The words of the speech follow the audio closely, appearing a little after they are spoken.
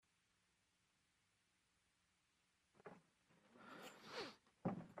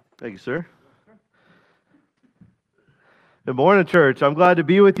Thank you, sir. Good morning, church. I'm glad to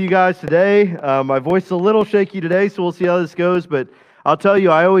be with you guys today. My voice is a little shaky today, so we'll see how this goes. But I'll tell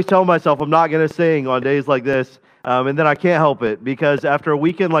you, I always tell myself I'm not going to sing on days like this, and then I can't help it because after a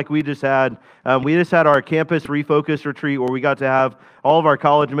weekend like we just had our campus refocus retreat where we got to have all of our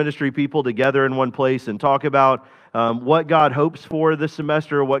college ministry people together in one place and talk about what God hopes for this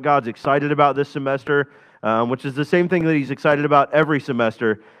semester, what God's excited about this semester, which is the same thing that He's excited about every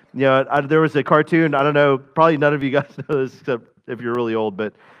semester. You know, there was a cartoon, I don't know, probably none of you guys know this except if you're really old,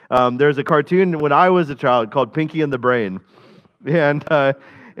 but there's a cartoon when I was a child called Pinky and the Brain. And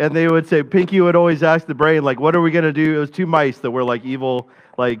they would say, Pinky would always ask the brain, like, what are we going to do? It was two mice that were like evil,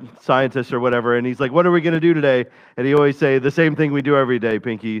 like scientists or whatever. And he's like, what are we going to do today? And he always say, the same thing we do every day,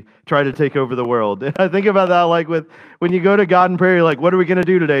 Pinky, try to take over the world. And I think about that like with, when you go to God in prayer, you're like, what are we going to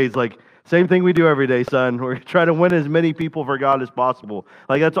do today? He's like, same thing we do every day, son. We're trying to win as many people for God as possible.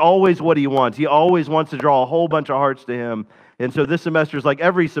 Like, that's always what he wants. He always wants to draw a whole bunch of hearts to him. And so this semester is like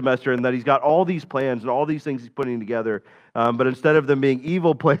every semester in that he's got all these plans and all these things he's putting together. But instead of them being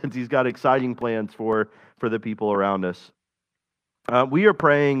evil plans, he's got exciting plans for the people around us. We are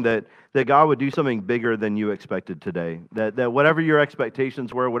praying that God would do something bigger than you expected today. That whatever your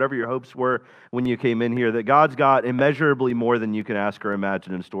expectations were, whatever your hopes were when you came in here, that God's got immeasurably more than you can ask or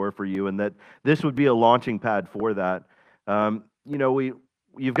imagine in store for you, and that this would be a launching pad for that.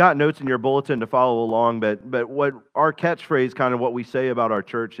 You've got notes in your bulletin to follow along, but what our catchphrase, kind of what we say about our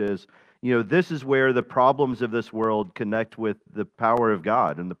church is, this is where the problems of this world connect with the power of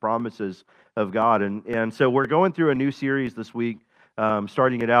God and the promises of God. And so we're going through a new series this week,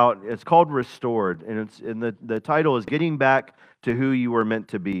 starting it out. It's called Restored, and the title is Getting Back to Who You Were Meant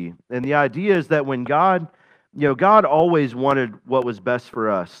to Be. And the idea is that when God always wanted what was best for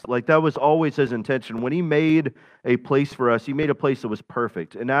us. Like, that was always his intention. When he made a place for us, he made a place that was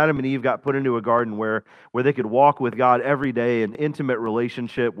perfect. And Adam and Eve got put into a garden where they could walk with God every day, an intimate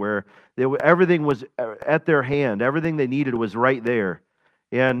relationship where everything was at their hand. Everything they needed was right there.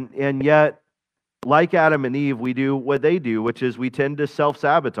 And yet, like Adam and Eve, we do what they do, which is we tend to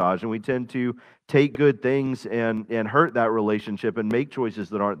self-sabotage, and we tend to take good things and hurt that relationship and make choices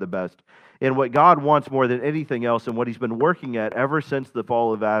that aren't the best. And what God wants more than anything else, and what he's been working at ever since the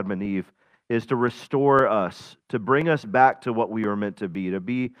fall of Adam and Eve, is to restore us, to bring us back to what we were meant to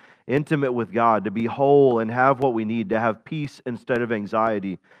be intimate with God, to be whole and have what we need, to have peace instead of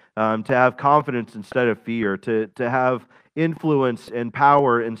anxiety, to have confidence instead of fear, to have influence and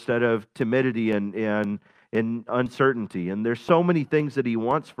power instead of timidity and uncertainty. And there's so many things that he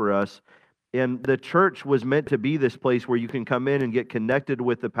wants for us. And the church was meant to be this place where you can come in and get connected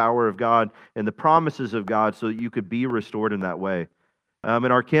with the power of God and the promises of God so that you could be restored in that way.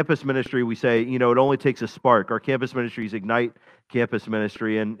 In our campus ministry, we say, it only takes a spark. Our campus ministry is Ignite Campus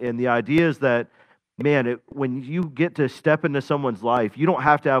Ministry. And the idea is that, man, when you get to step into someone's life, you don't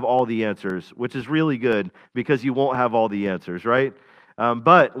have to have all the answers, which is really good because you won't have all the answers, right?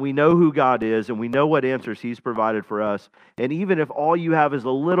 But we know who God is, and we know what answers he's provided for us. And even if all you have is a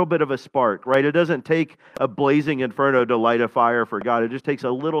little bit of a spark, right? It doesn't take a blazing inferno to light a fire for God. It just takes a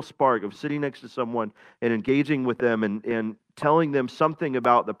little spark of sitting next to someone and engaging with them and telling them something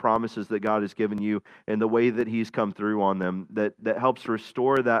about the promises that God has given you and the way that he's come through on them that helps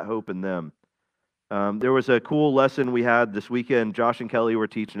restore that hope in them. There was a cool lesson we had this weekend. Josh and Kelly were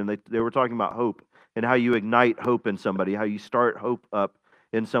teaching, and they were talking about hope and how you ignite hope in somebody, how you start hope up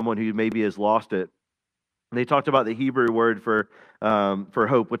in someone who maybe has lost it. And they talked about the Hebrew word for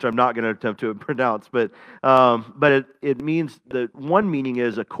hope, which I'm not going to attempt to pronounce, but it means that one meaning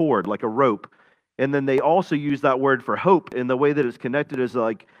is a cord, like a rope. And then they also use that word for hope, and the way that it's connected is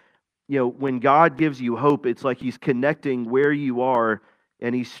like, when God gives you hope, it's like he's connecting where you are,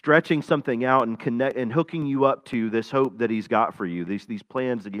 and he's stretching something out and hooking you up to this hope that he's got for you, these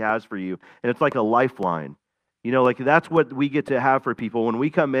plans that he has for you. And it's like a lifeline. Like that's what we get to have for people. When we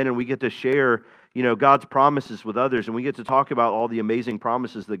come in and we get to share, God's promises with others, and we get to talk about all the amazing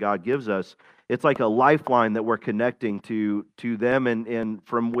promises that God gives us, it's like a lifeline that we're connecting to them and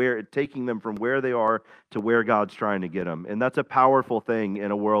taking them from where they are to where God's trying to get them. And that's a powerful thing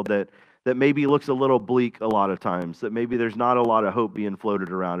in a world that maybe looks a little bleak a lot of times, that maybe there's not a lot of hope being floated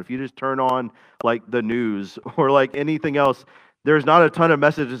around. If you just turn on like the news or like anything else, there's not a ton of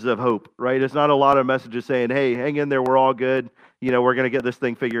messages of hope, right? It's not a lot of messages saying, hey, hang in there, we're all good. We're going to get this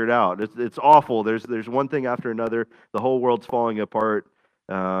thing figured out. It's awful. There's one thing after another. The whole world's falling apart.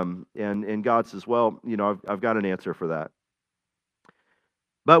 And God says, well, I've got an answer for that.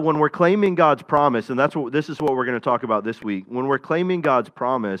 But when we're claiming God's promise, and this is what we're going to talk about this week, when we're claiming God's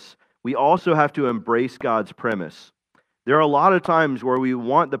promise, we also have to embrace God's premise. There are a lot of times where we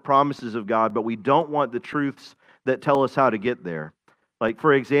want the promises of God, but we don't want the truths that tell us how to get there. Like,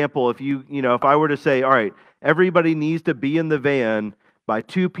 for example, if I were to say, all right, everybody needs to be in the van by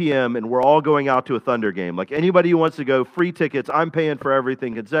 2 p.m. and we're all going out to a Thunder game. Like, anybody who wants to go, free tickets, I'm paying for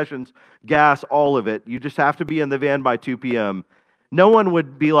everything, concessions, gas, all of it. You just have to be in the van by 2 p.m. No one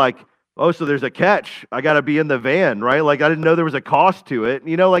would be like, oh, so there's a catch. I got to be in the van, right? Like, I didn't know there was a cost to it.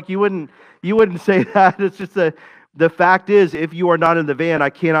 Like you wouldn't say that. It's just the fact is, if you are not in the van, I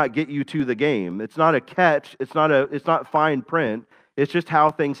cannot get you to the game. It's not a catch. It's not fine print. It's just how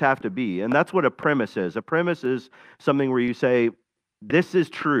things have to be. And that's what a premise is. A premise is something where you say, this is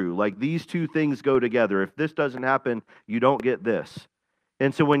true. Like, these two things go together. If this doesn't happen, you don't get this.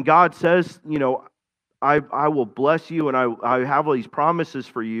 And so when God says, I will bless you and I have all these promises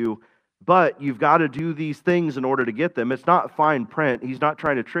for you, but you've got to do these things in order to get them. It's not fine print. He's not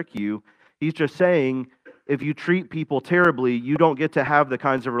trying to trick you. He's just saying, if you treat people terribly, you don't get to have the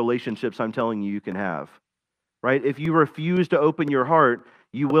kinds of relationships I'm telling you can have, right? If you refuse to open your heart,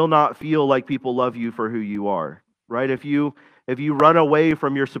 you will not feel like people love you for who you are, right? If you run away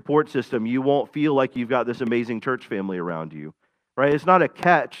from your support system, you won't feel like you've got this amazing church family around you, right? It's not a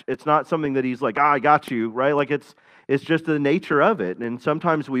catch. It's not something that he's like, I got you, right? Like, it's just the nature of it. And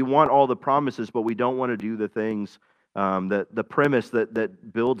sometimes we want all the promises, but we don't want to do the things, that the premise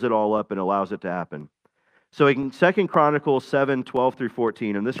that builds it all up and allows it to happen. So in 2 Chronicles 7:12 through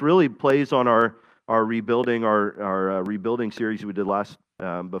 14, and this really plays on our rebuilding rebuilding series we did last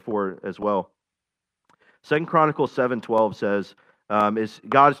before as well. 2 Chronicles 7:12 says,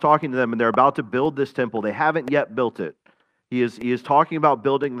 God is talking to them, and they're about to build this temple. They haven't yet built it. He is talking about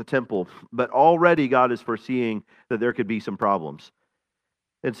building the temple, but already God is foreseeing that there could be some problems.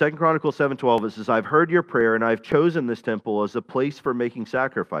 In 2 Chronicles 7:12, it says, I've heard your prayer, and I've chosen this temple as a place for making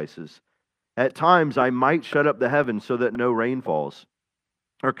sacrifices. At times I might shut up the heavens so that no rain falls,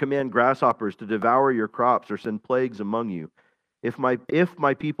 or command grasshoppers to devour your crops, or send plagues among you. If my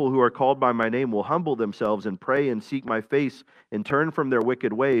people who are called by my name will humble themselves and pray and seek my face and turn from their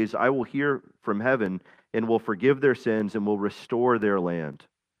wicked ways, I will hear from heaven and will forgive their sins and will restore their land.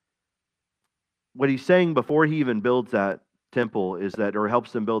 What he's saying before he even builds that temple is that, or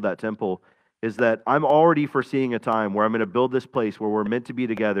helps them build that temple, is that I'm already foreseeing a time where I'm going to build this place where we're meant to be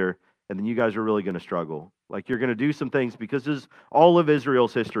together, and then you guys are really going to struggle. Like, you're going to do some things, because this is all of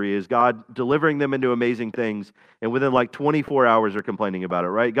Israel's history, is God delivering them into amazing things, and within like 24 hours they're complaining about it,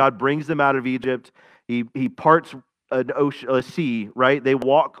 right? God brings them out of Egypt. He parts a sea, right? They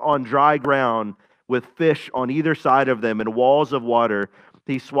walk on dry ground with fish on either side of them and walls of water.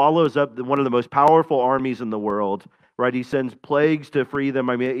 He swallows up one of the most powerful armies in the world, right? He sends plagues to free them.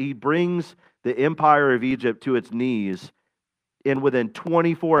 I mean, he brings the empire of Egypt to its knees. And within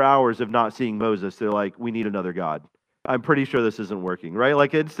 24 hours of not seeing Moses, they're like, we need another God. I'm pretty sure this isn't working, right?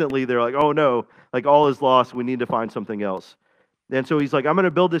 Like, instantly they're like, oh no, like, all is lost. We need to find something else. And so he's like, I'm going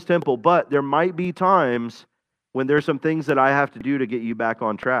to build this temple, but there might be times when there's some things that I have to do to get you back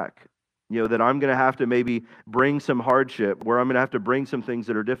on track. That I'm going to have to maybe bring some hardship, where I'm going to have to bring some things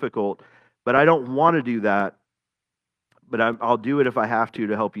that are difficult. But I don't want to do that. But I'll do it if I have to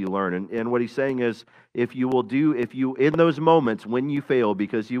help you learn. And what he's saying is, if you in those moments when you fail,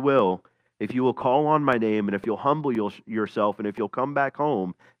 because you will, if you will call on my name, and if you'll humble yourself, and if you'll come back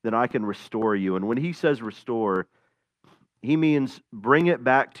home, then I can restore you. And when he says restore, he means bring it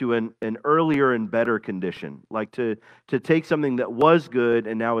back to an earlier and better condition. Like to take something that was good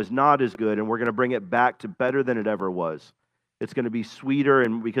and now is not as good, and we're going to bring it back to better than it ever was. It's going to be sweeter,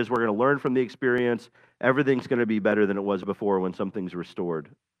 and because we're going to learn from the experience, everything's going to be better than it was before when something's restored.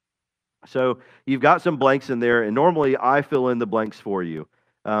 So you've got some blanks in there, and normally I fill in the blanks for you.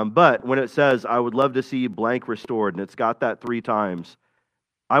 But when it says, I would love to see blank restored, and it's got that 3 times,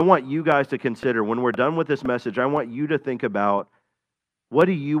 I want you guys to consider, when we're done with this message, I want you to think about, what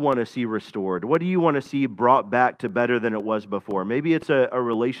do you want to see restored? What do you want to see brought back to better than it was before? Maybe it's a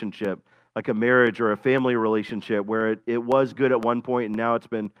relationship, like a marriage or a family relationship, where it was good at one point and now it's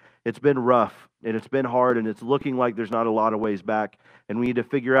been rough and it's been hard and it's looking like there's not a lot of ways back, and we need to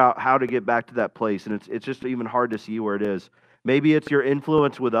figure out how to get back to that place, and it's just even hard to see where it is. Maybe it's your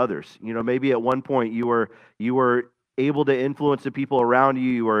influence with others. Maybe at one point you were able to influence the people around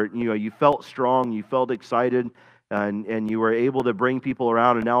you, you felt strong, you felt excited, and you were able to bring people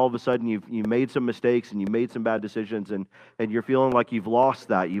around, and now all of a sudden you made some mistakes and you made some bad decisions, and you're feeling like you've lost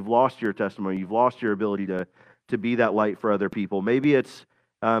that. You've lost your testimony. You've lost your ability to be that light for other people. Maybe it's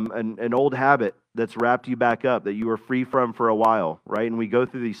an old habit that's wrapped you back up that you were free from for a while, right? And we go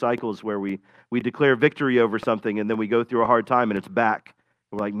through these cycles where we declare victory over something, and then we go through a hard time and it's back.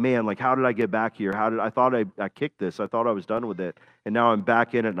 We're like, man, like, how did I get back here? I thought I kicked this. I thought I was done with it. And now I'm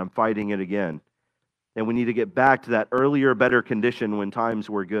back in it and I'm fighting it again. And we need to get back to that earlier, better condition when times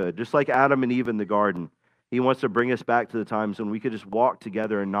were good. Just like Adam and Eve in the garden. He wants to bring us back to the times when we could just walk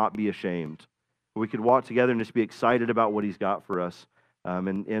together and not be ashamed. We could walk together and just be excited about what he's got for us.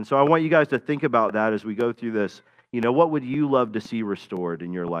 And so I want you guys to think about that as we go through this. What would you love to see restored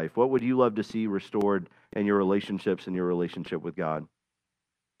in your life? What would you love to see restored in your relationships and your relationship with God?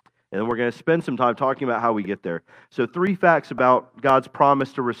 And then we're going to spend some time talking about how we get there. So 3 facts about God's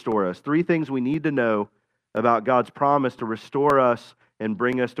promise to restore us. 3 things we need to know about God's promise to restore us and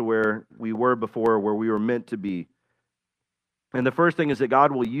bring us to where we were before, where we were meant to be. And the first thing is that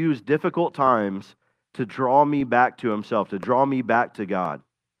God will use difficult times to draw me back to himself, to draw me back to God.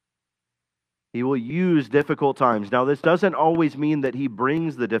 He will use difficult times. Now, this doesn't always mean that he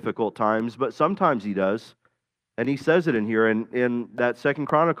brings the difficult times, but sometimes he does. And he says it in here in that 2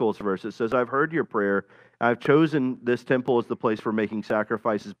 Chronicles verse. It says, I've heard your prayer. I've chosen this temple as the place for making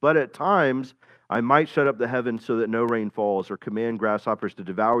sacrifices. But at times, I might shut up the heavens so that no rain falls, or command grasshoppers to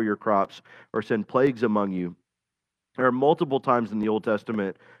devour your crops, or send plagues among you. There are multiple times in the Old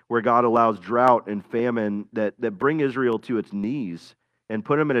Testament where God allows drought and famine that bring Israel to its knees and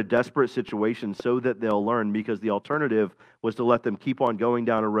put them in a desperate situation so that they'll learn, because the alternative was to let them keep on going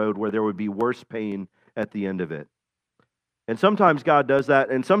down a road where there would be worse pain at the end of it. And sometimes God does that,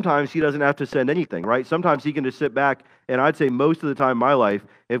 and sometimes he doesn't have to send anything, right? Sometimes he can just sit back, and I'd say most of the time in my life,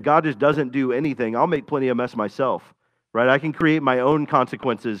 if God just doesn't do anything, I'll make plenty of mess myself, right? I can create my own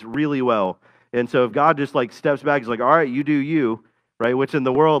consequences really well. And so if God just like steps back, he's like, all right, you do you, right? Which in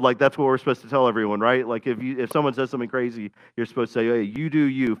the world, like that's what we're supposed to tell everyone, right? Like if someone says something crazy, you're supposed to say, hey, you do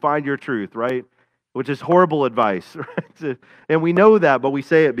you, find your truth, right? Which is horrible advice, right? And we know that, but we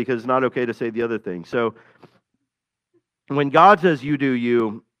say it because it's not okay to say the other thing. So when God says you do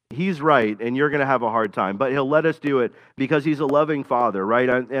you, he's right, and you're going to have a hard time, but he'll let us do it because he's a loving father, right?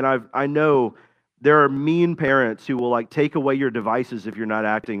 I know there are mean parents who will like take away your devices if you're not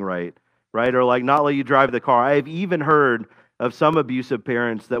acting right, right? Or like not let you drive the car. I've even heard of some abusive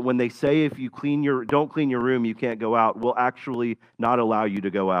parents that when they say if you don't clean your room, you can't go out, will actually not allow you to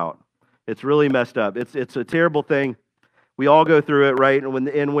go out. It's really messed up. It's a terrible thing. We all go through it, right?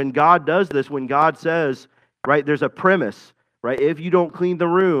 And when God does this, when God says, right, there's a premise, right? If you don't clean the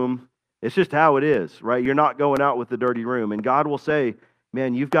room, it's just how it is, right? You're not going out with the dirty room. And God will say,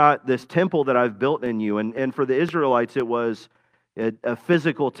 man, you've got this temple that I've built in you. And for the Israelites, it was a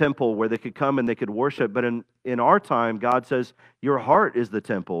physical temple where they could come and they could worship. But in our time, God says, your heart is the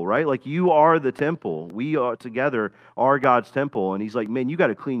temple, right? Like you are the temple. We are together are God's temple. And he's like, man, you got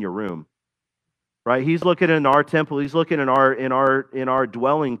to clean your room. Right? He's looking in our temple. He's looking in our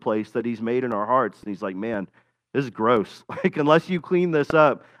dwelling place that he's made in our hearts. And he's like, man, this is gross. Like, unless you clean this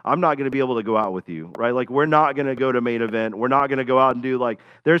up, I'm not going to be able to go out with you, right? Like, we're not going to go to main event. We're not going to go out and do like,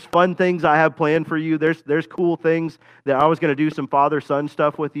 there's fun things I have planned for you. There's cool things that I was going to do some father-son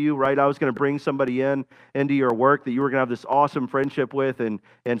stuff with you, right? I was going to bring somebody into your work that you were going to have this awesome friendship with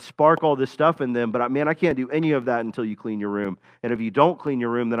and spark all this stuff in them. But man, I can't do any of that until you clean your room. And if you don't clean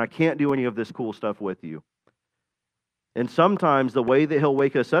your room, then I can't do any of this cool stuff with you. And sometimes the way that he'll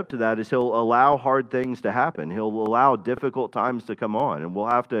wake us up to that is he'll allow hard things to happen. He'll allow difficult times to come on. And we'll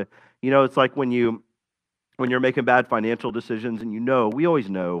have to, it's like when you're making bad financial decisions and we always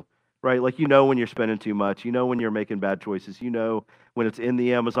know, right? Like when you're spending too much, when you're making bad choices, when it's in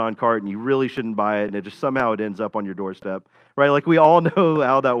the Amazon cart and you really shouldn't buy it and it just somehow it ends up on your doorstep, right? Like we all know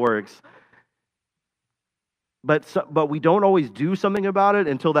how that works. But we don't always do something about it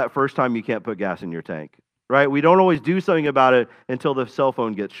until that first time you can't put gas in your tank. Right? We don't always do something about it until the cell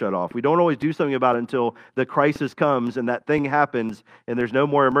phone gets shut off. We don't always do something about it until the crisis comes and that thing happens and there's no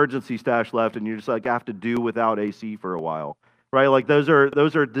more emergency stash left and you just like have to do without AC for a while. Right? Like those are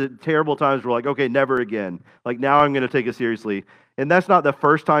the terrible times where like, okay, never again. Like now I'm going to take it seriously. And that's not the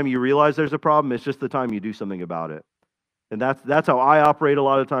first time you realize there's a problem. It's just the time you do something about it. And that's how I operate a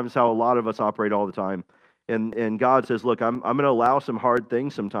lot of times, how a lot of us operate all the time. And God says, look, I'm going to allow some hard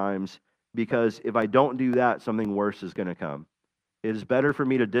things sometimes, because if I don't do that, something worse is going to come. It is better for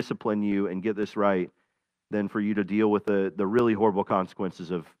me to discipline you and get this right than for you to deal with the really horrible consequences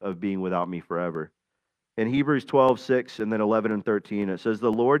of being without me forever. In Hebrews 12:6 and then 11 and 13, it says,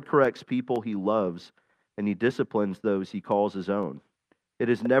 the Lord corrects people he loves, and he disciplines those he calls his own. It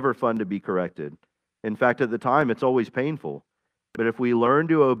is never fun to be corrected. In fact, at the time, it's always painful. But if we learn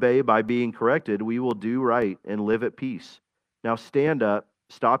to obey by being corrected, we will do right and live at peace. Now stand up,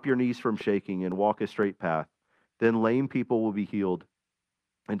 stop your knees from shaking, and walk a straight path. Then lame people will be healed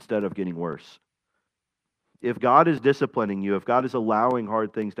instead of getting worse. if God is disciplining you, if God is allowing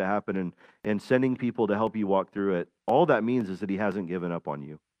hard things to happen and sending people to help you walk through it, all that means is that he hasn't given up on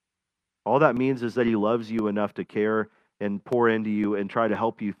you. All that means is that he loves you enough to care and pour into you and try to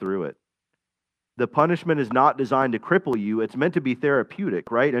help you through it. The punishment is not designed to cripple you. It's meant to be therapeutic,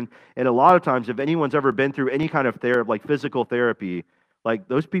 right? And a lot of times, if anyone's ever been through any kind of therapy, like physical therapy, like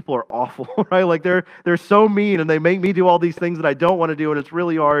those people are awful, right? Like they're so mean and they make me do all these things that I don't want to do, and it's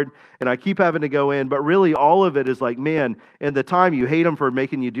really hard, and I keep having to go in. But really, all of it is like, man, in the time you hate them for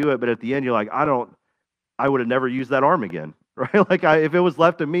making you do it, but at the end you're like, I would have never used that arm again, right? Like if it was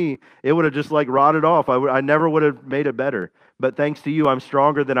left to me, it would have just like rotted off. I never would have made it better. But thanks to you, I'm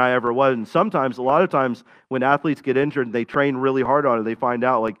stronger than I ever was. And sometimes, a lot of times, when athletes get injured and they train really hard on it, they find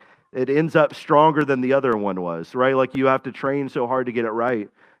out like it ends up stronger than the other one was, right? Like you have to train so hard to get it right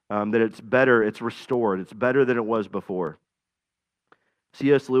that it's better, it's restored, it's better than it was before.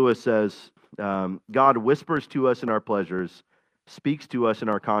 C.S. Lewis says, God whispers to us in our pleasures, speaks to us in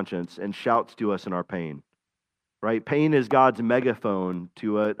our conscience, and shouts to us in our pain. Right? Pain is God's megaphone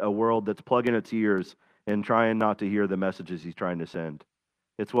to a world that's plugging its ears and trying not to hear the messages he's trying to send.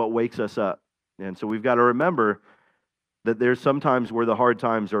 It's what wakes us up. And so we've got to remember that there's sometimes where the hard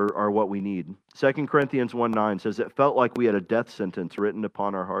times are what we need. 2 Corinthians 1:9 says, it felt like we had a death sentence written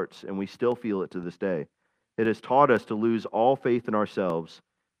upon our hearts, and we still feel it to this day. It has taught us to lose all faith in ourselves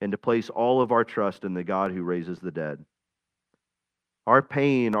and to place all of our trust in the God who raises the dead. Our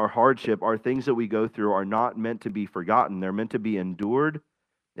pain, our hardship, our things that we go through are not meant to be forgotten. They're meant to be endured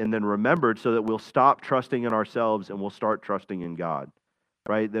and then remembered so that we'll stop trusting in ourselves and we'll start trusting in God,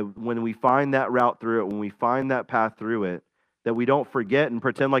 right? That when we find that route through it, when we find that path through it, that we don't forget and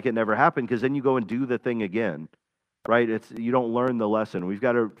pretend like it never happened, because then you go and do the thing again, right? You don't learn the lesson. We've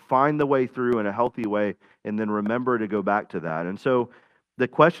got to find the way through in a healthy way and then remember to go back to that. And so the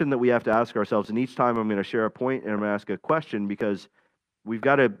question that we have to ask ourselves, and each time I'm going to share a point and I'm going to ask a question because we've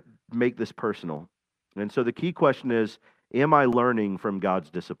got to make this personal. And so the key question is, am I learning from God's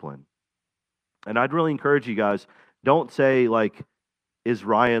discipline? And I'd really encourage you guys, don't say like, is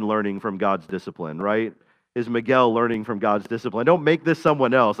Ryan learning from God's discipline, right? Is Miguel learning from God's discipline? Don't make this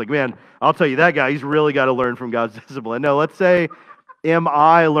someone else. Like, man, I'll tell you that guy, he's really got to learn from God's discipline. No, let's say, am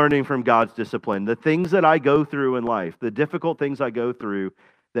I learning from God's discipline? The things that I go through in life, the difficult things I go through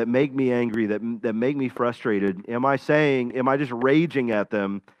that make me angry, that make me frustrated, am I just raging at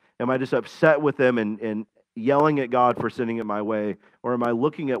them? Am I just upset with them and yelling at God for sending it my way? Or am I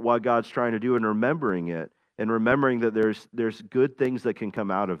looking at what God's trying to do and remembering it? And remembering that there's good things that can come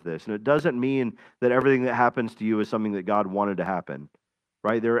out of this. And it doesn't mean that everything that happens to you is something that God wanted to happen,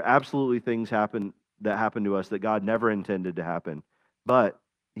 right? There are absolutely things that happen to us that God never intended to happen. But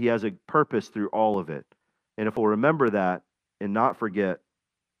he has a purpose through all of it. And if we'll remember that and not forget,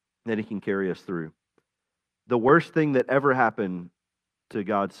 then he can carry us through. The worst thing that ever happened to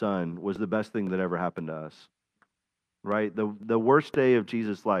God's Son was the best thing that ever happened to us. Right? The worst day of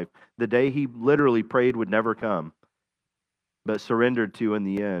Jesus' life, the day he literally prayed would never come, but surrendered to in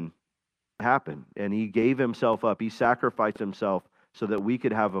the end, happened. And he gave himself up. He sacrificed himself so that we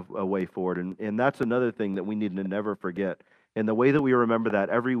could have a way forward. And that's another thing that we need to never forget. And the way that we remember that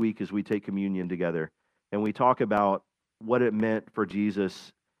every week is we take communion together and we talk about what it meant for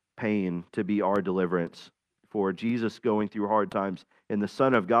Jesus' pain to be our deliverance, for Jesus going through hard times, and the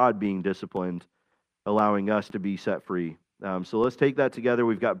Son of God being disciplined, allowing us to be set free. So let's take that together.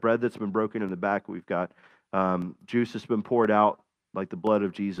 We've got bread that's been broken in the back. We've got juice that's been poured out like the blood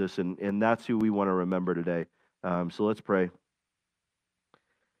of Jesus, and that's who we want to remember today. So let's pray.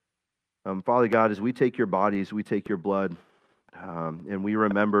 Father God, as we take your bodies, we take your blood, and we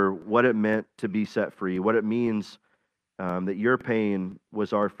remember what it meant to be set free, what it means that your pain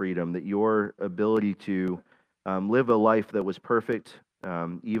was our freedom, that your ability to live a life that was perfect,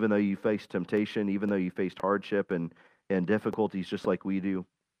 even though you faced temptation, even though you faced hardship and difficulties just like we do.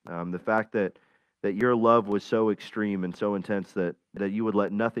 The fact that your love was so extreme and so intense that you would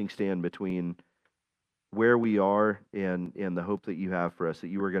let nothing stand between where we are and the hope that you have for us, that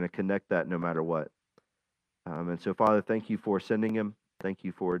you were going to connect that no matter what. And so, Father, thank you for sending him. Thank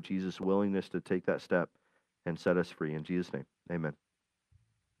you for Jesus' willingness to take that step and set us free. In Jesus' name, amen.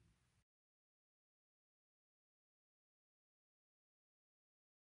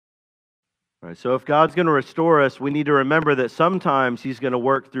 All right, so if God's going to restore us, we need to remember that sometimes he's going to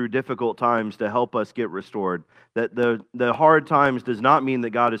work through difficult times to help us get restored. That the hard times does not mean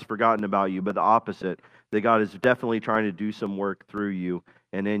that God has forgotten about you, but the opposite, that God is definitely trying to do some work through you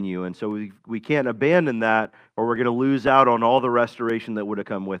and in you. And so we can't abandon that, or we're going to lose out on all the restoration that would have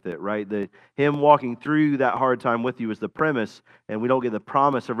come with it, right? Him walking through that hard time with you is the premise, and we don't get the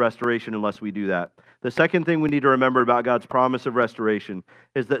promise of restoration unless we do that. The second thing we need to remember about God's promise of restoration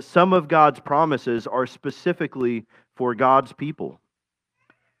is that some of God's promises are specifically for God's people.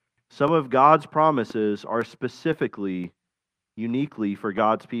 Some of God's promises are specifically, uniquely for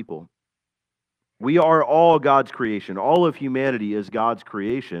God's people. We are all God's creation. All of humanity is God's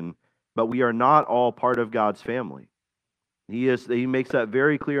creation, but we are not all part of God's family. He makes that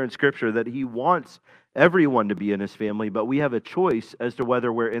very clear in Scripture that He wants everyone to be in His family, but we have a choice as to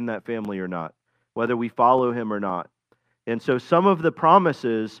whether we're in that family or not, whether we follow Him or not. And so some of the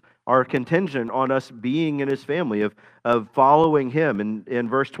promises are contingent on us being in His family, of following Him. And in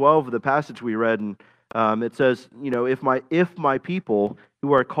verse 12 of the passage we read, and it says, if my people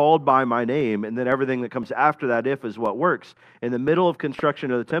who are called by my name, and then everything that comes after that if is what works. In the middle of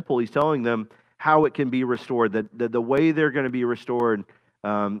construction of the temple, He's telling them how it can be restored, that the way they're going to be restored,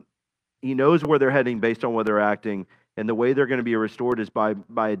 He knows where they're heading based on where they're acting, and the way they're going to be restored is by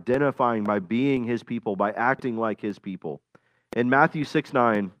identifying, by being His people, by acting like His people. In Matthew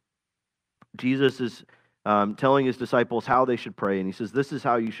 6:9, Jesus is telling His disciples how they should pray, and He says, this is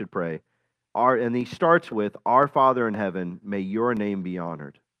how you should pray. And He starts with, Our Father in heaven, may your name be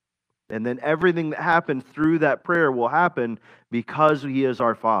honored. And then everything that happens through that prayer will happen because He is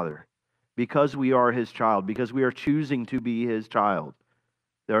our Father, because we are His child, because we are choosing to be His child.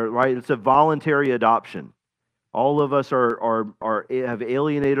 Right? It's a voluntary adoption. All of us have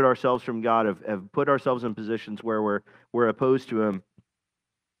alienated ourselves from God, have put ourselves in positions where we're opposed to Him,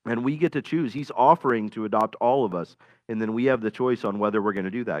 and we get to choose. He's offering to adopt all of us, and then we have the choice on whether we're going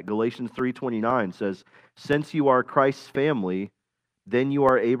to do that. Galatians 3:29 says, since you are Christ's family, then you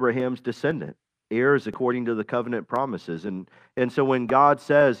are Abraham's descendant, heirs according to the covenant promises. And so when God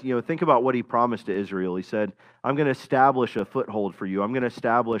says, think about what He promised to Israel. He said, I'm going to establish a foothold for you. I'm going to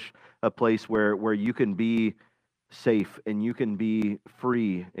establish a place where you can be safe and you can be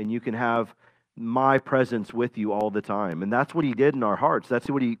free and you can have my presence with you all the time. And that's what He did in our hearts. That's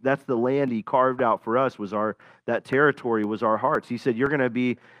the land He carved out for us, that territory was our hearts. He said, you're going to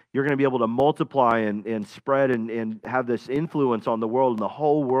be able to multiply and spread and have this influence on the world, and the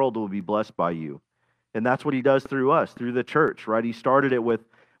whole world will be blessed by you. And that's what He does through us, through the church, right? He started it with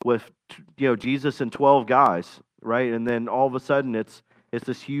Jesus and 12 guys, right? And then all of a sudden it's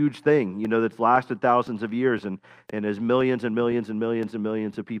this huge thing, that's lasted thousands of years and is millions and millions and millions and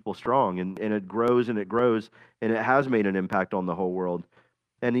millions of people strong. And it grows and it grows, and it has made an impact on the whole world.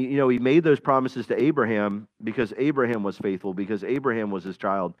 And He made those promises to Abraham because Abraham was faithful, because Abraham was His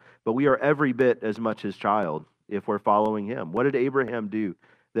child. But we are every bit as much His child if we're following Him. What did Abraham do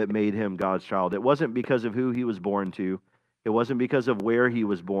that made him God's child? It wasn't because of who he was born to. It wasn't because of where he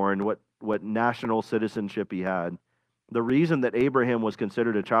was born, what national citizenship he had. The reason that Abraham was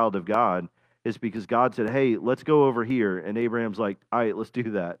considered a child of God is because God said, hey, let's go over here. And Abraham's like, all right, let's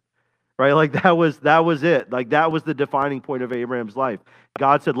do that. Right? Like that was it. Like that was the defining point of Abraham's life.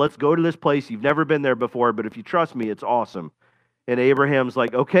 God said, let's go to this place. You've never been there before, but if you trust me, it's awesome. And Abraham's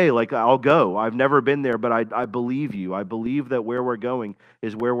like, okay, like I'll go. I've never been there, but I believe you. I believe that where we're going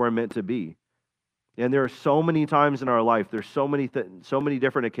is where we're meant to be. And there are so many times in our life, there's so many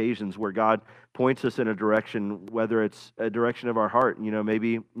different occasions where God points us in a direction, whether it's a direction of our heart.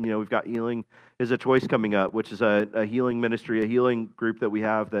 Maybe, we've got Healing is a Choice coming up, which is a healing ministry, a healing group that we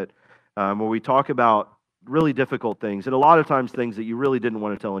have that where we talk about really difficult things, and a lot of times things that you really didn't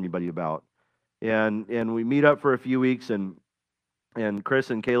want to tell anybody about. And we meet up for a few weeks, and Chris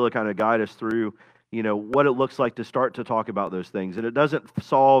and Kayla kind of guide us through what it looks like to start to talk about those things. And it doesn't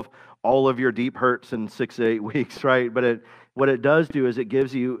solve all of your deep hurts in 6 to 8 weeks, right? But what it does do is it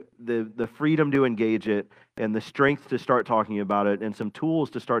gives you the freedom to engage it and the strength to start talking about it and some tools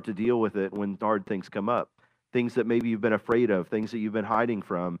to start to deal with it when hard things come up. Things that maybe you've been afraid of, things that you've been hiding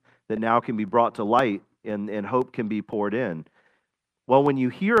from, that now can be brought to light and hope can be poured in. Well, when you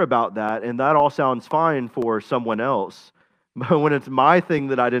hear about that, and that all sounds fine for someone else, but when it's my thing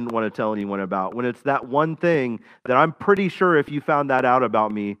that I didn't want to tell anyone about, when it's that one thing that I'm pretty sure if you found that out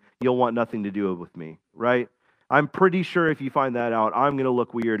about me, you'll want nothing to do with me, right? I'm pretty sure if you find that out, I'm going to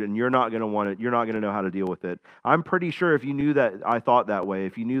look weird and you're not going to want it. You're not going to know how to deal with it. I'm pretty sure if you knew that I thought that way,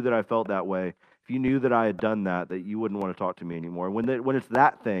 if you knew that I felt that way, if you knew that I had done that you wouldn't want to talk to me anymore. When it's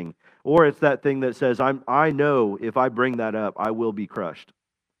that thing, or it's that thing that says, I know if I bring that up, I will be crushed.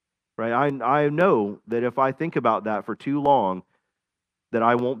 Right? I know that if I think about that for too long, that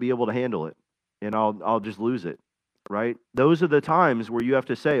I won't be able to handle it, and I'll just lose it. Right? Those are the times where you have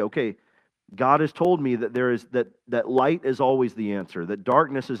to say, okay, God has told me that there is that light is always the answer, that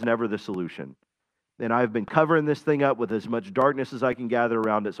darkness is never the solution. And I've been covering this thing up with as much darkness as I can gather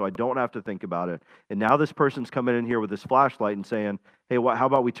around it so I don't have to think about it. And now this person's coming in here with this flashlight and saying, hey, how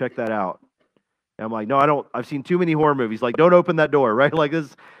about we check that out? And I'm like, no, I don't. I've seen too many horror movies. Like, don't open that door, right? Like,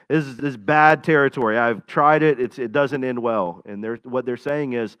 this is bad territory. I've tried it. It doesn't end well. And what they're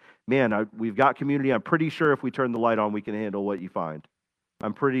saying is, man, we've got community. I'm pretty sure if we turn the light on, we can handle what you find.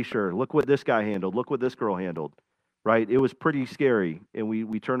 I'm pretty sure. Look what this guy handled. Look what this girl handled, right? It was pretty scary. And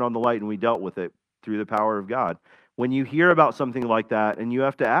we turned on the light and we dealt with it through the power of God. When you hear about something like that, and you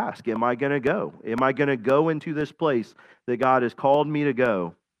have to ask, am I going to go? Am I going to go into this place that God has called me to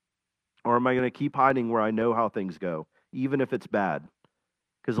go? Or am I going to keep hiding where I know how things go, even if it's bad?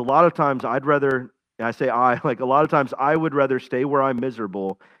 Because a lot of times I'd rather, and I say like a lot of times I would rather stay where I'm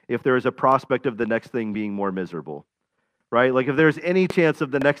miserable if there is a prospect of the next thing being more miserable, right? Like if there's any chance of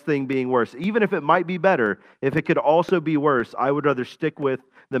the next thing being worse, even if it might be better, if it could also be worse, I would rather stick with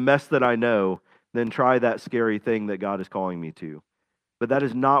the mess that I know than try that scary thing that God is calling me to. But that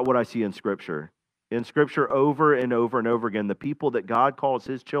is not what I see in Scripture. In Scripture, over and over and over again, the people that God calls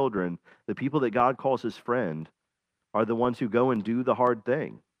his children, the people that God calls his friend, are the ones who go and do the hard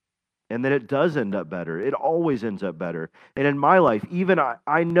thing. And then it does end up better. It always ends up better. And in my life, even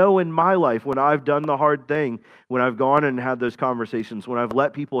I know in my life when I've done the hard thing, when I've gone and had those conversations, when I've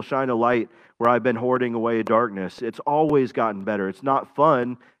let people shine a light where I've been hoarding away darkness, it's always gotten better. It's not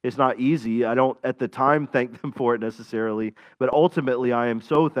fun. It's not easy. I don't at the time thank them for it necessarily, but ultimately I am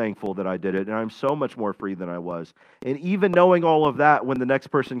so thankful that I did it, and I'm so much more free than I was. And even knowing all of that, when the next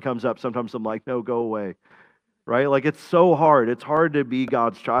person comes up, sometimes I'm like, no, go away. Right? Like it's so hard. It's hard to be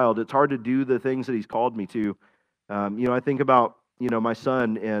God's child. It's hard to do the things that he's called me to. I think about, my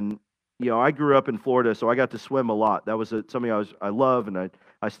son, and, I grew up in Florida, so I got to swim a lot. That was something I love, and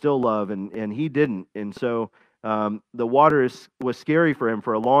I still love, and he didn't. And so the water was scary for him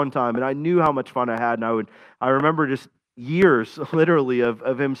for a long time, and I knew how much fun I had, and I remember just years literally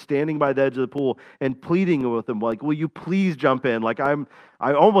of him standing by the edge of the pool and pleading with him, like, will you please jump in? Like I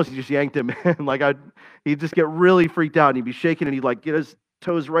almost just yanked him in. Like he'd just get really freaked out, and he'd be shaking, and he'd like get his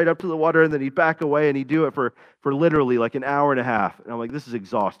toes right up to the water, and then he'd back away, and he'd do it for literally like an hour and a half. And I'm like, this is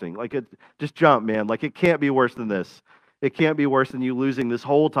exhausting. Like just jump, man. Like it can't be worse than this. It can't be worse than you losing this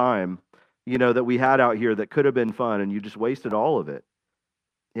whole time, that we had out here that could have been fun, and you just wasted all of it.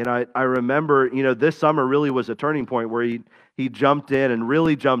 And I remember, this summer really was a turning point where he jumped in and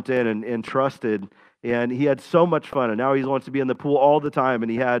really jumped in and trusted, and he had so much fun. And now he wants to be in the pool all the time. And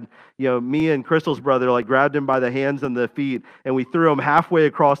he had, me and Crystal's brother like grabbed him by the hands and the feet, and we threw him halfway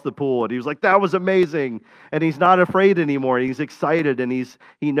across the pool. And he was like, that was amazing. And he's not afraid anymore. He's excited, and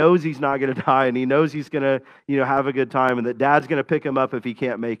he knows he's not going to die, and he knows he's going to, have a good time, and that Dad's going to pick him up if he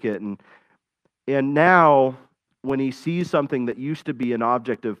can't make it. And now, when he sees something that used to be an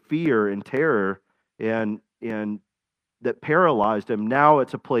object of fear and terror and that paralyzed him, now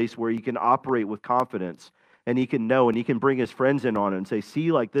it's a place where he can operate with confidence, and he can know, and he can bring his friends in on it and say,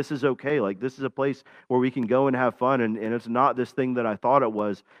 see, like this is okay. Like this is a place where we can go and have fun, and it's not this thing that I thought it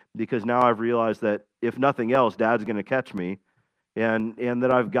was, because now I've realized that if nothing else, Dad's going to catch me, and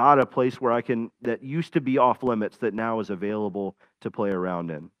that I've got a place where that used to be off limits that now is available to play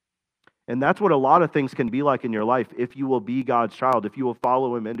around in. And that's what a lot of things can be like in your life if you will be God's child, if you will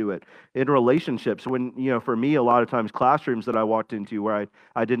follow him into it. In relationships, when, for me, a lot of times classrooms that I walked into where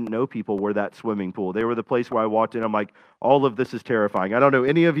I didn't know people were that swimming pool. They were the place where I walked in, I'm like, all of this is terrifying. I don't know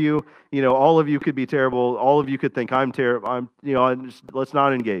any of you, all of you could be terrible. All of you could think I'm terrible. Let's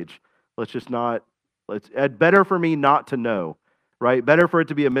not engage. It's better for me not to know, right? Better for it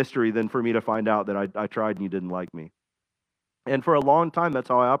to be a mystery than for me to find out that I tried and you didn't like me. And for a long time, that's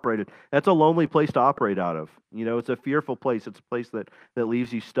how I operated. That's a lonely place to operate out of. It's a fearful place. It's a place that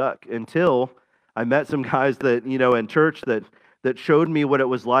leaves you stuck, until I met some guys that, in church that showed me what it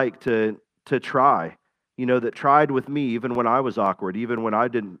was like to try, that tried with me even when I was awkward, even when I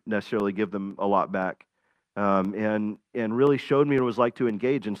didn't necessarily give them a lot back. And really showed me what it was like to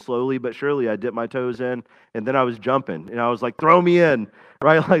engage. And slowly but surely, I dipped my toes in, and then I was jumping, and I was like, "Throw me in,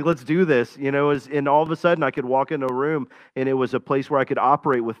 right? Like, let's do this." And all of a sudden, I could walk into a room, and it was a place where I could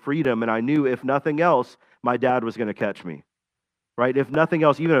operate with freedom. And I knew, if nothing else, my dad was going to catch me, right? If nothing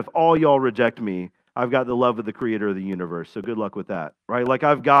else, even if all y'all reject me, I've got the love of the Creator of the universe. So good luck with that, right? Like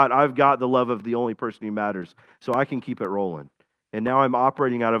I've got the love of the only person who matters, so I can keep it rolling. And now I'm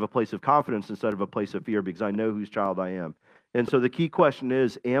operating out of a place of confidence instead of a place of fear, because I know whose child I am. And so the key question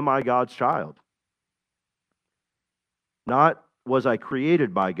is, am I God's child? Not was I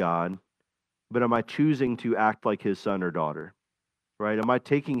created by God, but am I choosing to act like his son or daughter? right? Am I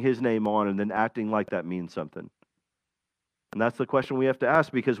taking his name on and then acting like that means something? And that's the question we have to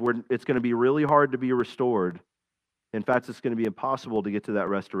ask, because it's going to be really hard to be restored. In fact, it's going to be impossible to get to that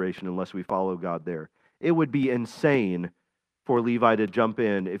restoration unless we follow God there. It would be insane for Levi to jump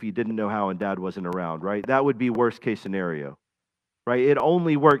in if he didn't know how and dad wasn't around, right? That would be worst case scenario, right? It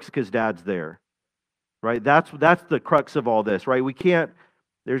only works because dad's there, right? That's the crux of all this, right? We can't,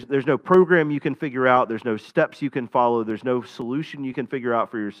 there's no program you can figure out. There's no steps you can follow. There's no solution you can figure out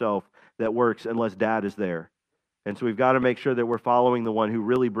for yourself that works unless dad is there. And so we've got to make sure that we're following the one who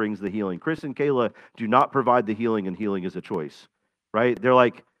really brings the healing. Chris and Kayla do not provide the healing, and healing is a choice, right? They're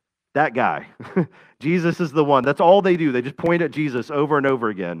like, that guy. Jesus is the one. That's all they do. They just point at Jesus over and over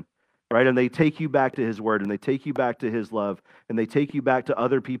again, right? And they take you back to his word, and they take you back to his love, and they take you back to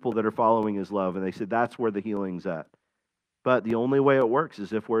other people that are following his love, and they say that's where the healing's at. But the only way it works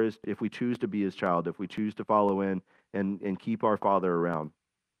is if we choose to be his child, if we choose to follow in and keep our Father around.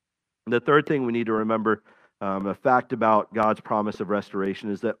 And the third thing we need to remember, a fact about God's promise of restoration,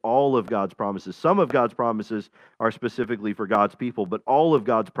 is that all of God's promises, some of God's promises are specifically for God's people, but all of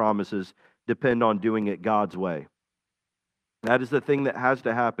God's promises depend on doing it God's way. That is the thing that has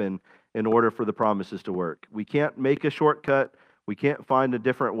to happen in order for the promises to work. We can't make a shortcut. We can't find a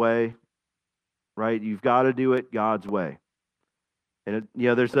different way, right? You've got to do it God's way. And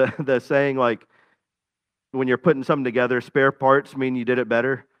there's the saying, like, when you're putting something together, spare parts mean you did it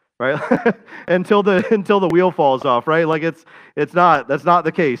better, right? until the wheel falls off, right? Like that's not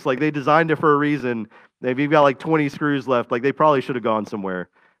the case. Like, they designed it for a reason. If you've got like 20 screws left, like, they probably should have gone somewhere,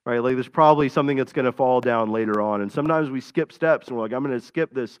 right? Like, there's probably something that's going to fall down later on. And sometimes we skip steps and we're like, I'm going to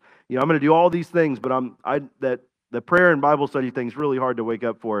skip this. I'm going to do all these things, but the prayer and Bible study thing's really hard to wake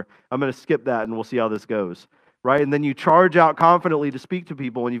up for. I'm going to skip that and we'll see how this goes, right? And then you charge out confidently to speak to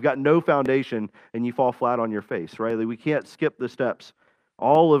people and you've got no foundation and you fall flat on your face, right? Like, we can't skip the steps.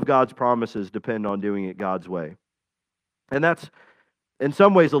 All of God's promises depend on doing it God's way. And that's, in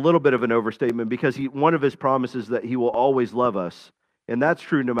some ways, a little bit of an overstatement, because one of his promises that he will always love us, and that's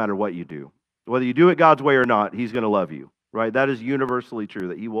true no matter what you do. Whether you do it God's way or not, he's going to love you, right? That is universally true,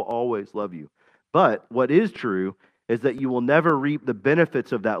 that he will always love you. But what is true is that you will never reap the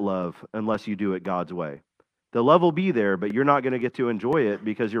benefits of that love unless you do it God's way. The love will be there, but you're not going to get to enjoy it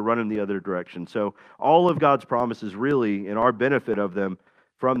because you're running the other direction. So all of God's promises, really, and our benefit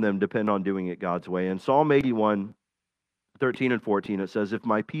from them depend on doing it God's way. In Psalm 81, 13 and 14, it says, "If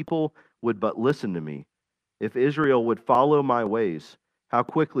my people would but listen to me, if Israel would follow my ways, how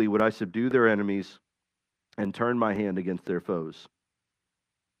quickly would I subdue their enemies and turn my hand against their foes."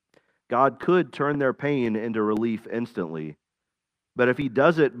 God could turn their pain into relief instantly, but if he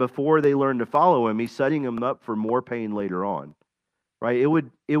does it before they learn to follow him, he's setting them up for more pain later on, right? It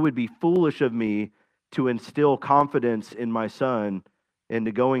would be foolish of me to instill confidence in my son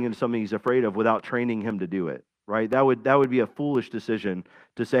into going into something he's afraid of without training him to do it, right? That would be a foolish decision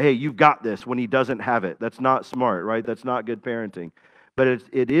to say, hey, you've got this, when he doesn't have it. That's not smart, right? That's not good parenting. But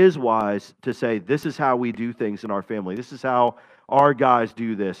it is wise to say, this is how we do things in our family. This is how our guys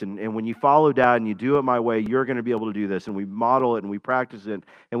do this. And when you follow dad and you do it my way, you're going to be able to do this. And we model it and we practice it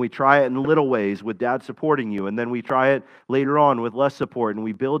and we try it in little ways with dad supporting you. And then we try it later on with less support and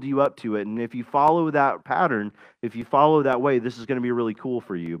we build you up to it. And if you follow that pattern, if you follow that way, this is going to be really cool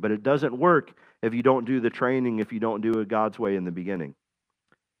for you. But it doesn't work if you don't do the training, if you don't do it God's way in the beginning.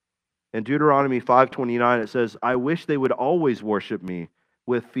 In Deuteronomy 5:29, it says, "I wish they would always worship me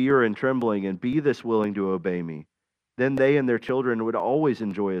with fear and trembling and be this willing to obey me. Then they and their children would always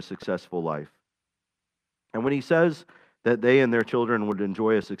enjoy a successful life." And when he says that they and their children would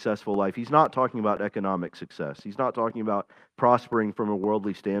enjoy a successful life, he's not talking about economic success. He's not talking about prospering from a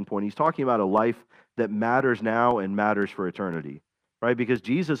worldly standpoint. He's talking about a life that matters now and matters for eternity, right? Because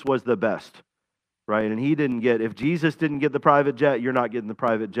Jesus was the best, right? And if Jesus didn't get the private jet, you're not getting the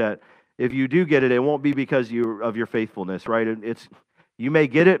private jet. If you do get it, it won't be because of your faithfulness, right? You may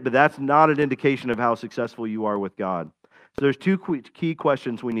get it, but that's not an indication of how successful you are with God. So there's two key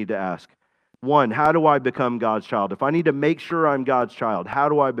questions we need to ask. One, how do I become God's child? If I need to make sure I'm God's child, how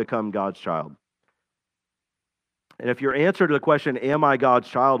do I become God's child? And if your answer to the question, am I God's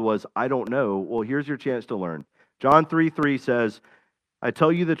child, was, I don't know, well, here's your chance to learn. John 3:3 says, "I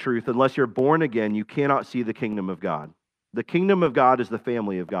tell you the truth, unless you're born again, you cannot see the kingdom of God." The kingdom of God is the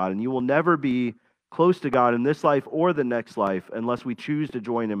family of God, and you will never be close to God in this life or the next life unless we choose to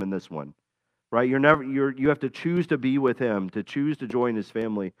join him in this one, right? You have to choose to be with him, to choose to join his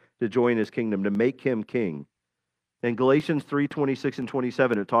family, to join his kingdom, to make him king. In Galatians 3:26 and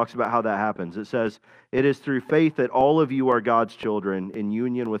 27, it talks about how that happens. It says, "It is through faith that all of you are God's children in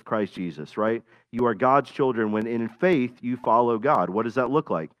union with Christ Jesus," right? You are God's children when in faith you follow God. What does that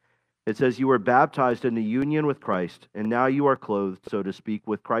look like? It says, "You were baptized into union with Christ, and now you are clothed, so to speak,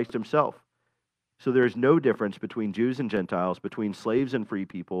 with Christ himself." So there is no difference between Jews and Gentiles, between slaves and free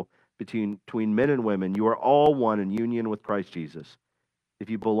people, between men and women. You are all one in union with Christ Jesus. If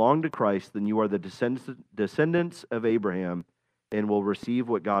you belong to Christ, then you are the descendants of Abraham and will receive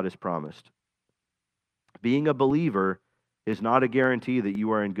what God has promised. Being a believer is not a guarantee that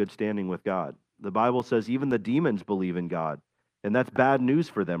you are in good standing with God. The Bible says even the demons believe in God, and that's bad news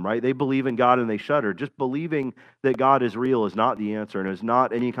for them, right? They believe in God and they shudder. Just believing that God is real is not the answer and is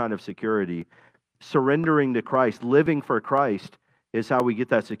not any kind of security. Surrendering to Christ, living for Christ, is how we get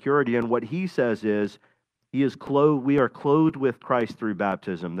that security. And what he says is, we are clothed with Christ through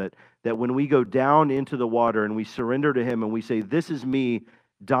baptism. That when we go down into the water and we surrender to him and we say, "This is me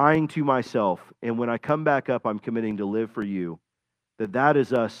dying to myself, and when I come back up, I'm committing to live for you," that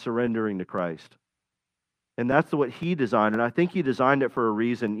is us surrendering to Christ. And that's what he designed, and I think he designed it for a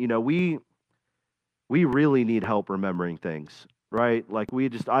reason. You know, we really need help remembering things, right? Like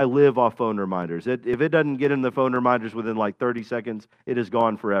I live off phone reminders. If it doesn't get in the phone reminders within like 30 seconds, it is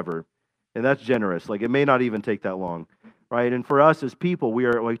gone forever. And that's generous. Like, it may not even take that long, right? And for us as people, we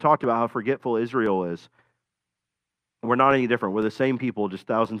talked about how forgetful Israel is. We're not any different. We're the same people just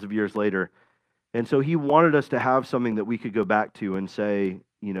thousands of years later. And so he wanted us to have something that we could go back to and say,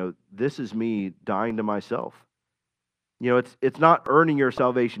 you know, this is me dying to myself. You know, it's not earning your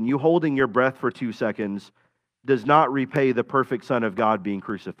salvation. You holding your breath for 2 seconds does not repay the perfect Son of God being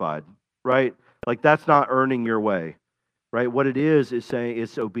crucified, right? Like, that's not earning your way. Right? What it is saying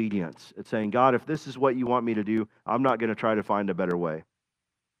it's obedience. It's saying, "God, if this is what you want me to do, I'm not going to try to find a better way."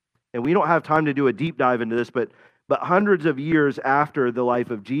 And we don't have time to do a deep dive into this, but hundreds of years after the life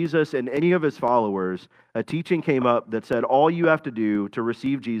of Jesus and any of his followers, a teaching came up that said all you have to do to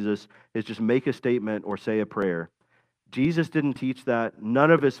receive Jesus is just make a statement or say a prayer. Jesus didn't teach that.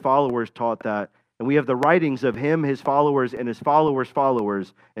 None of his followers taught that. And we have the writings of him, his followers, and his followers'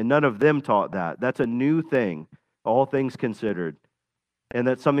 followers, and none of them taught that. That's a new thing. All things considered. And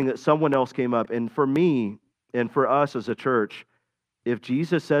that's something that someone else came up. And for me, and for us as a church, if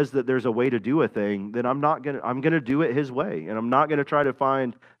Jesus says that there's a way to do a thing, then I'm going to do it his way. And I'm not going to try to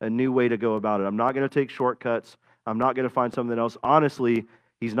find a new way to go about it. I'm not going to take shortcuts. I'm not going to find something else. Honestly,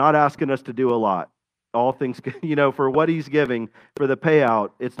 he's not asking us to do a lot. All things, you know, for what he's giving, for the payout,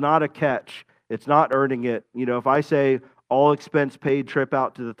 it's not a catch. It's not earning it. You know, if I say all expense paid trip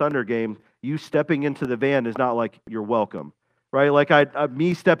out to the Thunder game, you stepping into the van is not like you're welcome, right? Like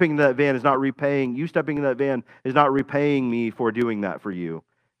me stepping in that van is not repaying, you stepping in that van is not repaying me for doing that for you.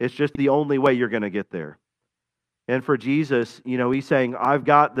 It's just the only way you're going to get there. And for Jesus, you know, he's saying, "I've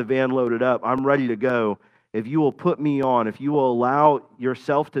got the van loaded up. I'm ready to go. If you will put me on, if you will allow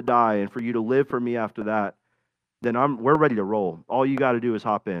yourself to die and for you to live for me after that, then we're ready to roll. All you got to do is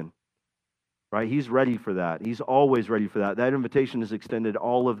hop in." Right? He's ready for that. He's always ready for that. That invitation is extended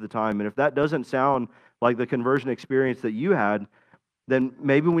all of the time. And if that doesn't sound like the conversion experience that you had, then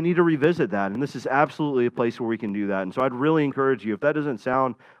maybe we need to revisit that. And this is absolutely a place where we can do that. And so I'd really encourage you, if that doesn't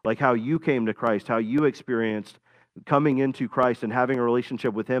sound like how you came to Christ, how you experienced coming into Christ and having a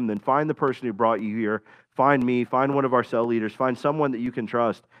relationship with him, then find the person who brought you here. Find me, find one of our cell leaders, find someone that you can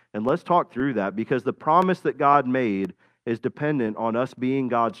trust. And let's talk through that, because the promise that God made is dependent on us being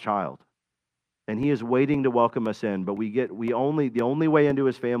God's child. And he is waiting to welcome us in, but the only way into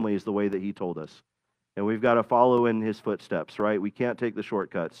his family is the way that he told us. And we've got to follow in his footsteps, right? We can't take the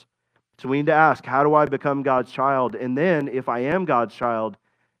shortcuts. So we need to ask, how do I become God's child? And then if I am God's child,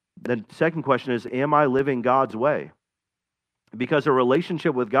 the second question is, am I living God's way? Because a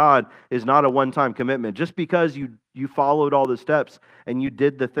relationship with God is not a one-time commitment. Just because you followed all the steps and you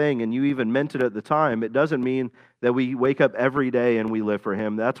did the thing and you even meant it at the time, it doesn't mean that we wake up every day and we live for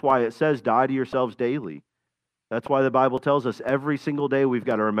him. That's why it says, die to yourselves daily. That's why the Bible tells us every single day we've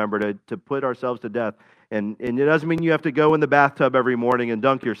got to remember to put ourselves to death. And it doesn't mean you have to go in the bathtub every morning and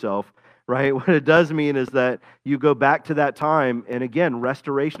dunk yourself, right? What it does mean is that you go back to that time, and again,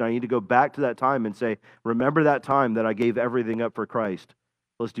 restoration. I need to go back to that time and say, remember that time that I gave everything up for Christ.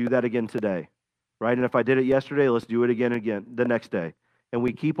 Let's do that again today, right? And if I did it yesterday, let's do it again the next day. And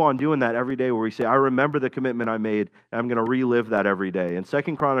we keep on doing that every day, where we say, I remember the commitment I made, and I'm going to relive that every day. In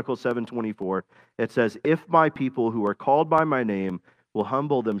 2 Chronicles 7:24, it says, if my people who are called by my name will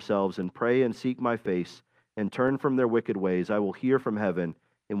humble themselves and pray and seek my face and turn from their wicked ways, I will hear from heaven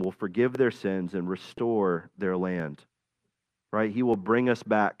and will forgive their sins and restore their land. Right? He will bring us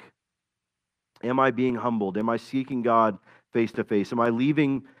back. Am I being humbled? Am I seeking God face to face? Am I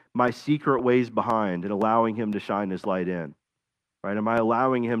leaving my secret ways behind and allowing Him to shine His light in? Right? Am I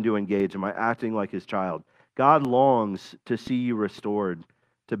allowing Him to engage? Am I acting like His child? God longs to see you restored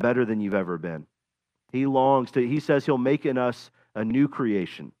to better than you've ever been. He says He'll make in us a new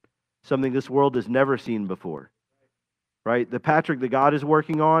creation, something this world has never seen before. Right? The Patrick that God is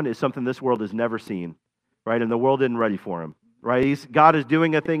working on is something this world has never seen. Right? And the world isn't ready for him. Right? God is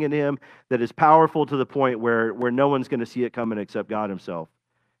doing a thing in him that is powerful to the point where no one's going to see it coming except God Himself.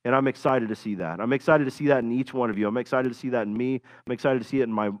 And I'm excited to see that. I'm excited to see that in each one of you. I'm excited to see that in me. I'm excited to see it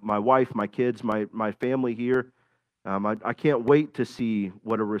in my wife, my kids, my family here. I can't wait to see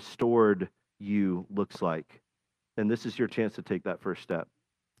what a restored you looks like. And this is your chance to take that first step.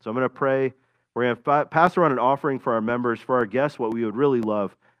 So I'm going to pray. We're going to pass around an offering for our members, for our guests, what we would really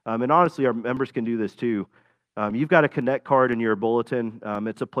love. And honestly, our members can do this too. You've got a Connect card in your bulletin.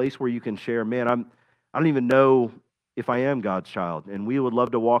 It's a place where you can share, man, I don't even know if I am God's child. And we would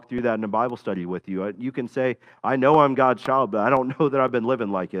love to walk through that in a Bible study with you. You can say, I know I'm God's child, but I don't know that I've been living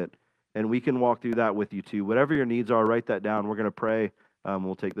like it. And we can walk through that with you too. Whatever your needs are, write that down. We're going to pray.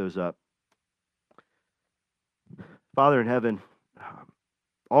 We'll take those up. Father in heaven,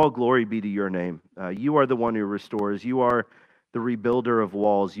 all glory be to your name. You are the one who restores. You are the rebuilder of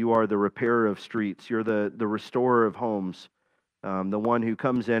walls. You are the repairer of streets. You're the restorer of homes. The one who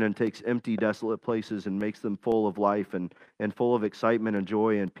comes in and takes empty, desolate places and makes them full of life and full of excitement and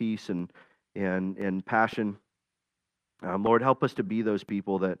joy and peace and passion. Lord, help us to be those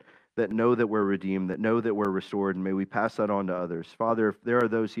people that know that we're redeemed, that know that we're restored, and may we pass that on to others. Father, if there are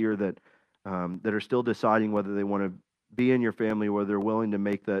those here that are still deciding whether they want to be in your family, whether they're willing to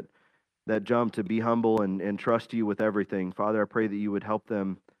make that jump to be humble and trust you with everything, Father, I pray that you would help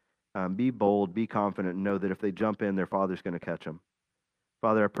them be bold, be confident, and know that if they jump in, their Father's going to catch them.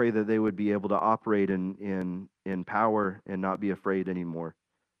 Father, I pray that they would be able to operate in power and not be afraid anymore.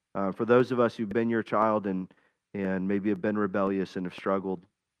 For those of us who've been your child and maybe have been rebellious and have struggled,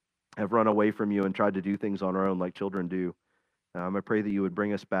 have run away from you and tried to do things on our own like children do, I pray that you would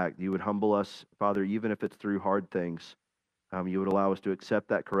bring us back, that you would humble us, Father, even if it's through hard things. You would allow us to accept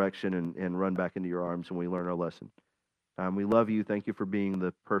that correction and run back into your arms when we learn our lesson. We love you. Thank you for being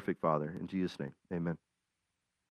the perfect Father. In Jesus' name, amen.